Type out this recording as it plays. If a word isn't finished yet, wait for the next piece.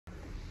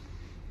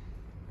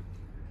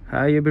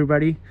Hi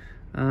everybody,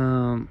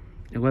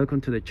 welcome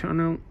to the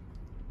channel.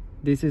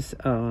 This is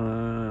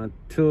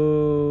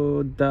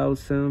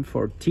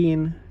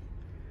 2014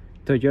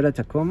 Toyota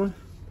Tacoma.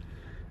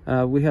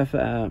 We have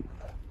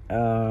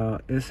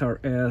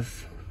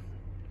SRS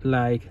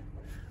light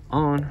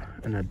on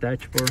and a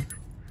dashboard.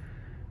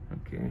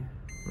 Okay,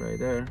 right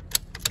there.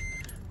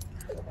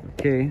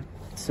 Okay,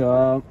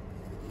 so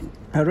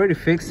I already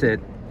fixed it.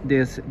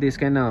 This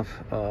kind of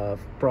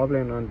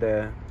problem on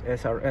the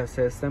SRS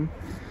system.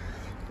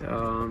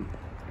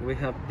 We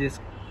have this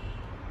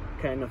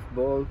kind of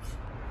bolts.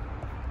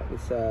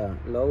 It's a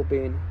low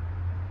pin,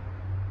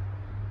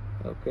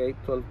 okay,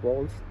 12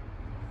 volts,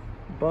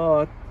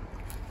 but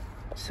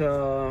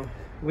so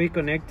we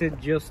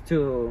connected just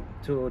to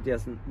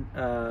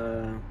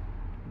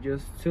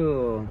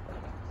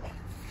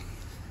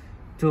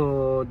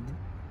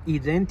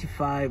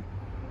identify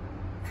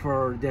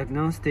for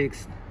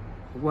diagnostics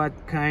what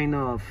kind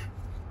of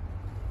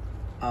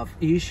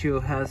issue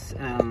has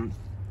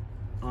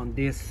on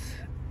this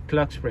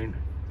clock spring.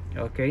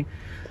 Okay,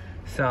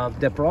 so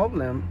the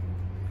problem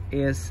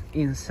is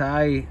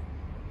inside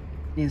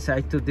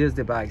to this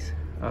device.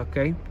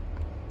 Okay,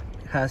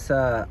 has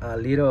a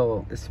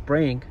little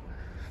spring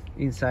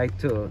inside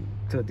to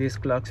this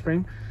clock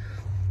spring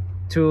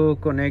to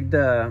connect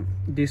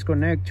these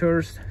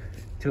connectors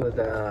to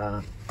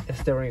the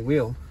steering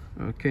wheel.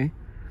 Okay,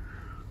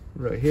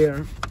 right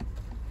here,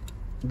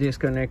 these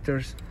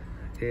connectors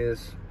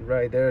is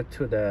right there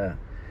to the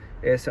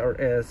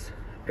SRS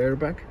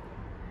airbag.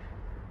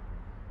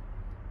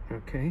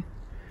 Okay,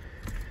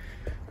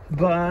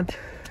 but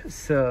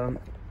so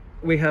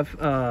we have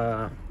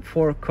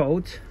 4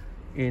 codes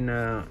in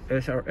a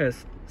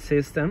SRS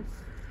system,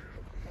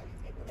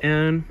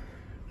 and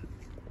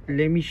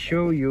let me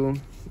show you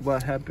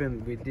what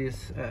happened with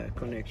these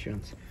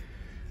connections.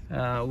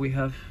 We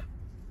have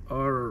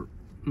our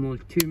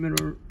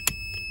multimeter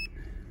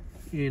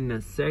in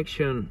a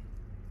section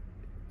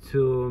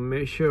to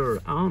measure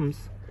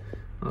ohms.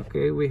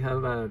 Okay, we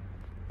have a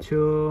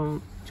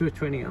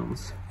 220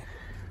 ohms.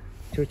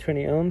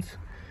 220 ohms.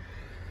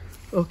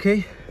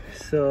 Okay,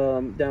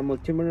 so the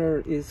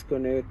multimeter is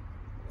connected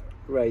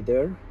right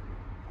there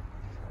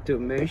to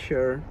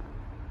measure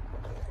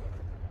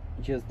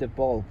just the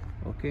bulb.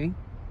 Okay,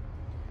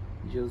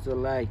 just the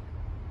light.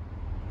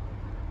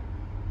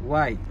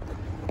 Why?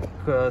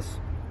 Because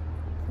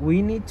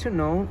we need to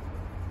know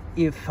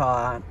if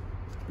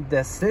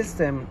the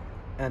system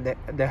and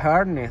the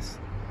harness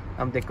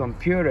and the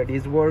computer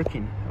is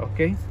working.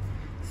 Okay,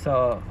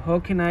 so how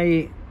can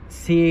I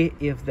see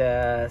if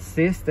the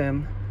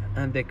system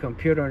and the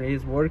computer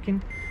is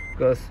working?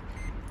 Because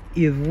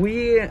if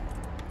we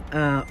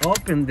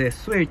open the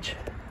switch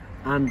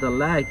and the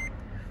light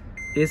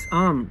is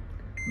on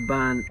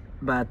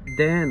but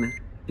then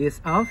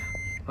it's off,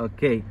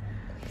 okay,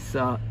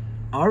 so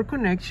our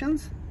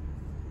connections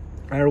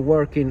are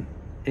working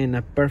in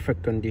a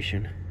perfect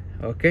condition.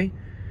 Okay,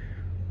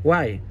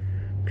 why?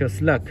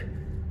 Because look,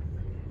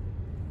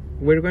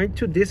 we're going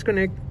to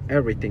disconnect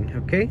everything.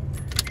 Okay,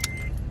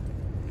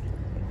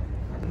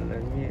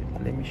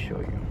 let me show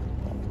you.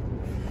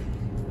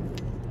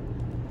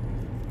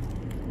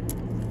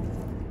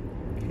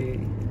 Okay,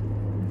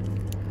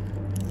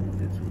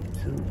 this one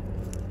too,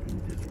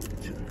 this one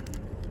too.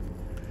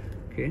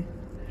 Okay,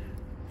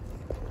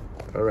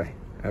 all right,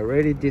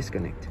 already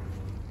disconnect.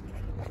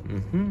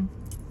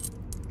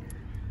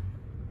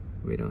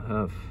 We don't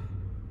have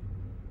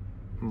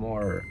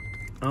more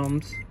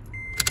ohms,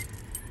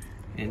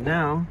 and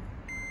now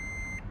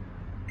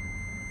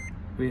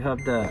we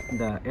have the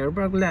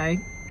airbag light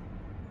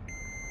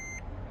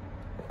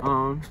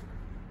on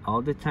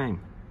all the time.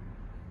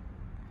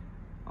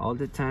 All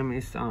the time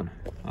is on.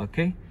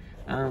 Okay,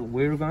 and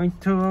we're going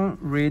to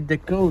read the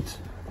codes.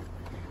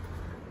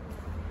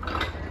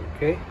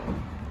 Okay,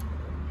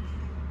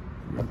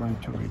 we're going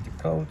to read the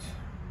codes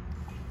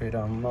with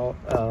our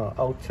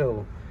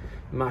auto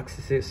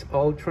Maxis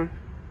Ultra,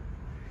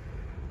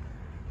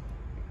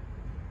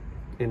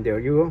 and there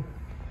you go.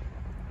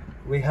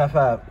 We have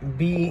a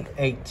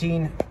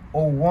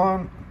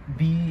B1801,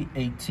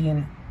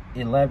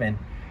 B1811,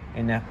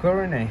 and a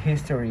current and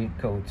history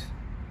codes.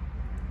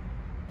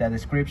 The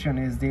description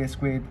is this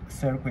with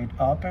circuit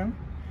open,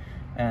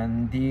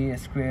 and the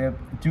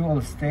script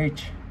dual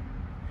stage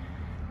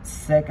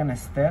second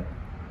step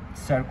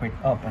circuit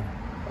open.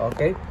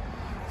 Okay,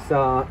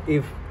 so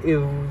if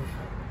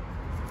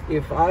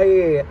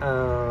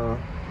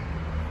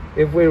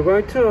we're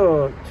going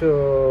to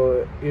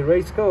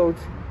erase code,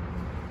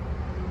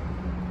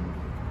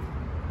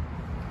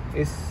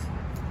 it's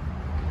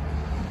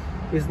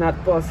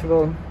not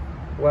possible.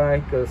 Why?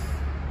 Because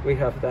we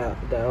have the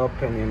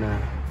open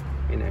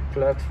in a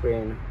clock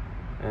spring,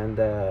 and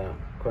the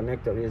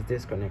connector is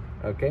disconnected.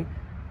 Okay,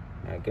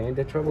 again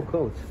the trouble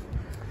code.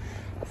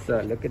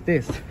 So look at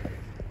this.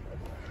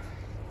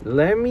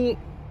 Let me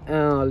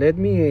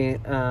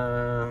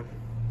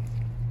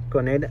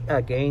connect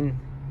again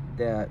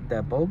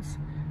the bulbs.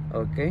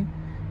 Okay,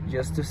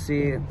 just to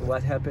see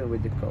what happened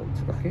with the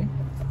codes. Okay,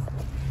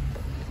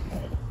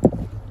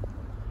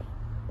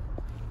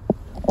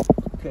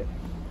 Okay,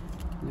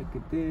 look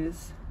at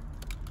this.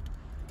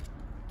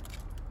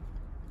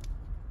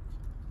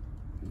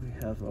 We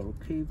have our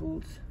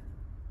cables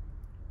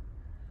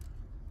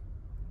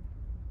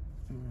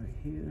right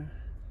here.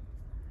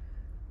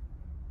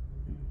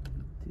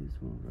 This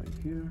one right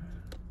here.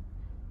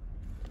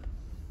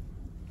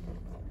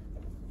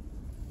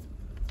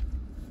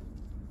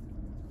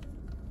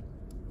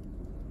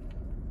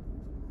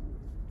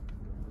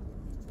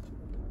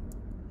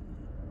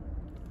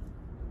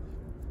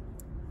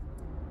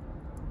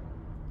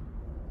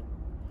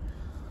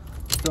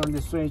 Turn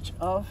the switch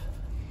off.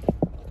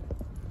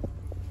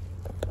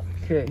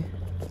 Okay.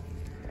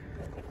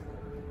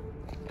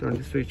 Turn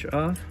the switch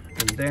off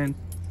and then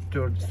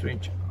turn the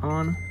switch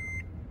on.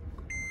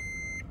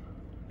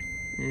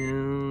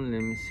 And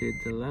let me see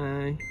the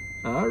light.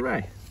 All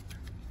right,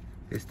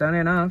 it's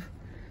turning off.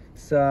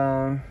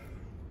 So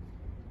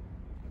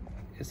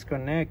it's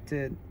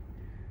connected.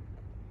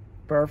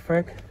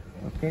 Perfect.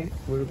 Okay,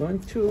 we're going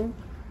to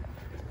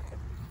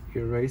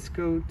erase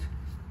code.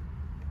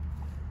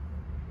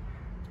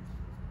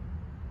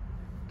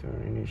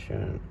 Turn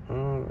ignition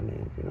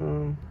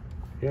on,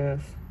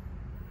 yes.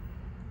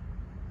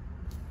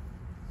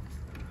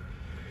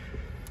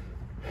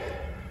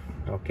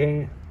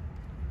 Okay,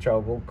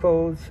 trouble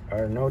codes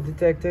are not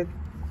detected.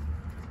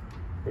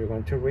 We're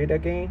going to read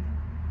again.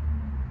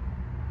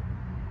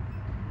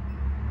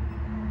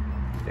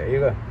 There you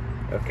go.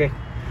 Okay,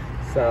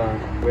 so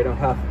we don't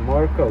have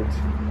more codes.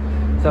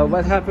 So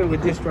what happened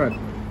with this truck?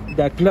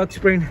 The clock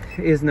spring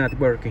is not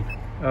working.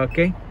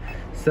 Okay,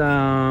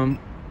 so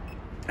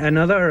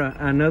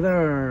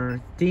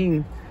another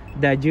thing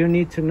that you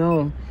need to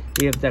know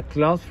if the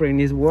clock spring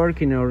is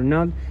working or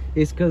not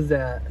is because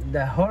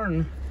the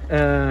horn,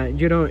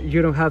 you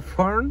don't have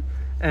horn,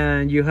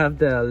 and you have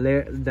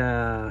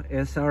the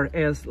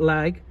SRS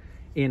light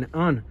in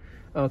on.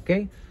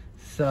 Okay,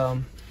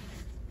 so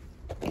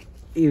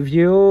if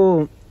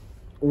you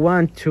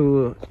want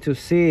to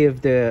see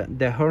if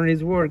the horn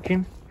is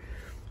working,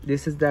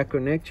 this is the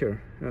connector.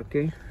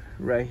 Okay,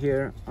 right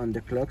here on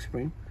the clock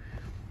spring.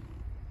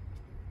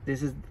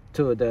 This is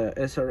to the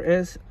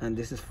SRS and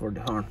this is for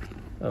the horn.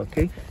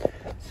 Okay,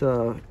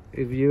 so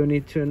if you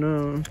need to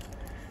know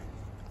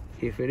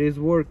if it is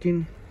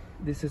working,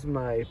 this is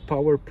my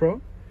Power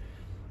Pro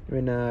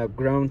in a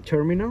ground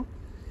terminal,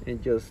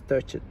 and just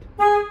touch it.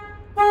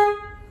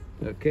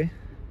 Okay,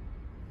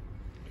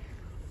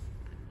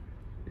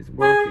 it's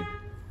working.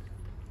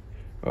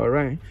 All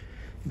right,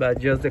 but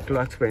just the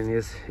clock spring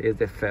is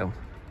the fail.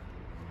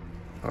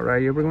 All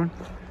right, everyone,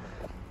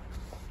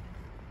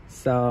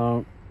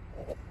 so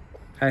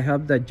I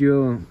hope that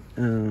you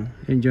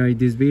enjoyed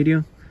this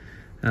video.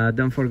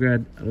 Don't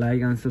forget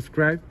like and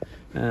subscribe,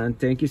 and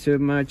thank you so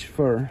much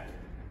for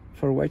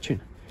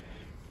watching.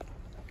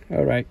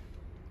 All right.